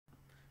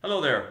Hello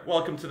there,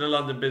 welcome to the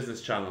London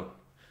Business Channel.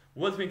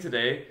 With me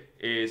today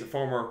is a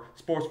former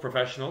sports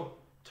professional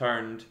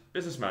turned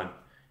businessman.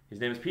 His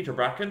name is Peter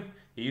Bracken.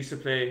 He used to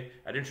play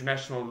at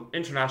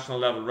international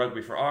level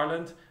rugby for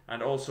Ireland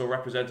and also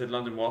represented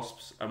London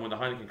Wasps and won the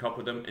Heineken Cup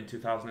with them in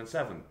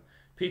 2007.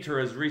 Peter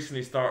has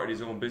recently started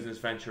his own business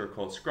venture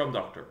called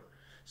ScrumDoctor.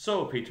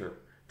 So Peter,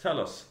 tell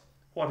us,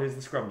 what is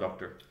the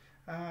ScrumDoctor?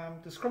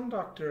 The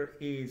ScrumDoctor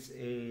is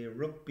a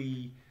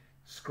rugby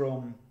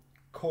scrum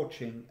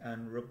coaching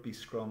and rugby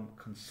scrum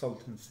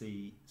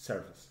consultancy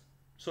service.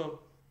 So,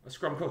 a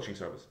Scrum coaching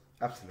service?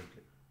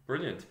 Absolutely.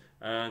 Brilliant.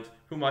 And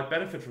who might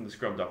benefit from the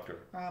ScrumDoctor?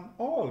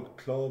 All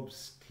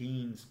clubs,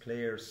 teams,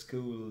 players,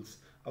 schools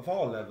of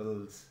all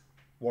levels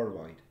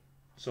worldwide.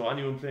 So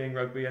anyone playing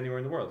rugby anywhere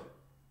in the world?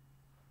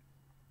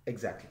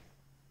 Exactly.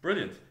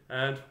 Brilliant.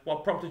 And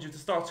what prompted you to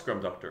start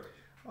ScrumDoctor?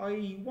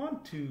 I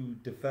want to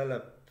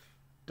develop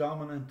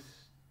dominant,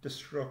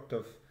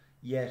 destructive,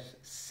 yet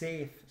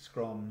safe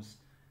scrums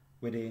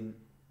within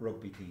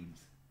rugby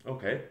teams.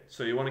 Okay,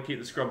 so you want to keep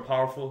the Scrum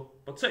powerful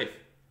but safe?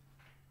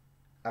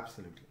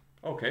 Absolutely.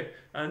 Okay,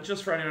 and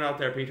just for anyone out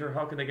there, Peter,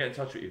 how can they get in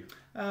touch with you?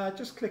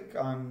 Just click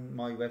on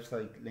my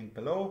website link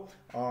below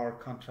or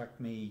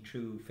contact me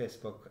through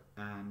Facebook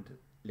and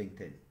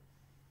LinkedIn.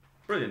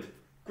 Brilliant.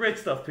 Great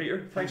stuff,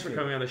 Peter. Thanks for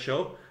coming on the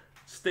show.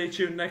 Stay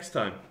tuned next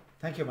time.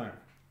 Thank you, Mark.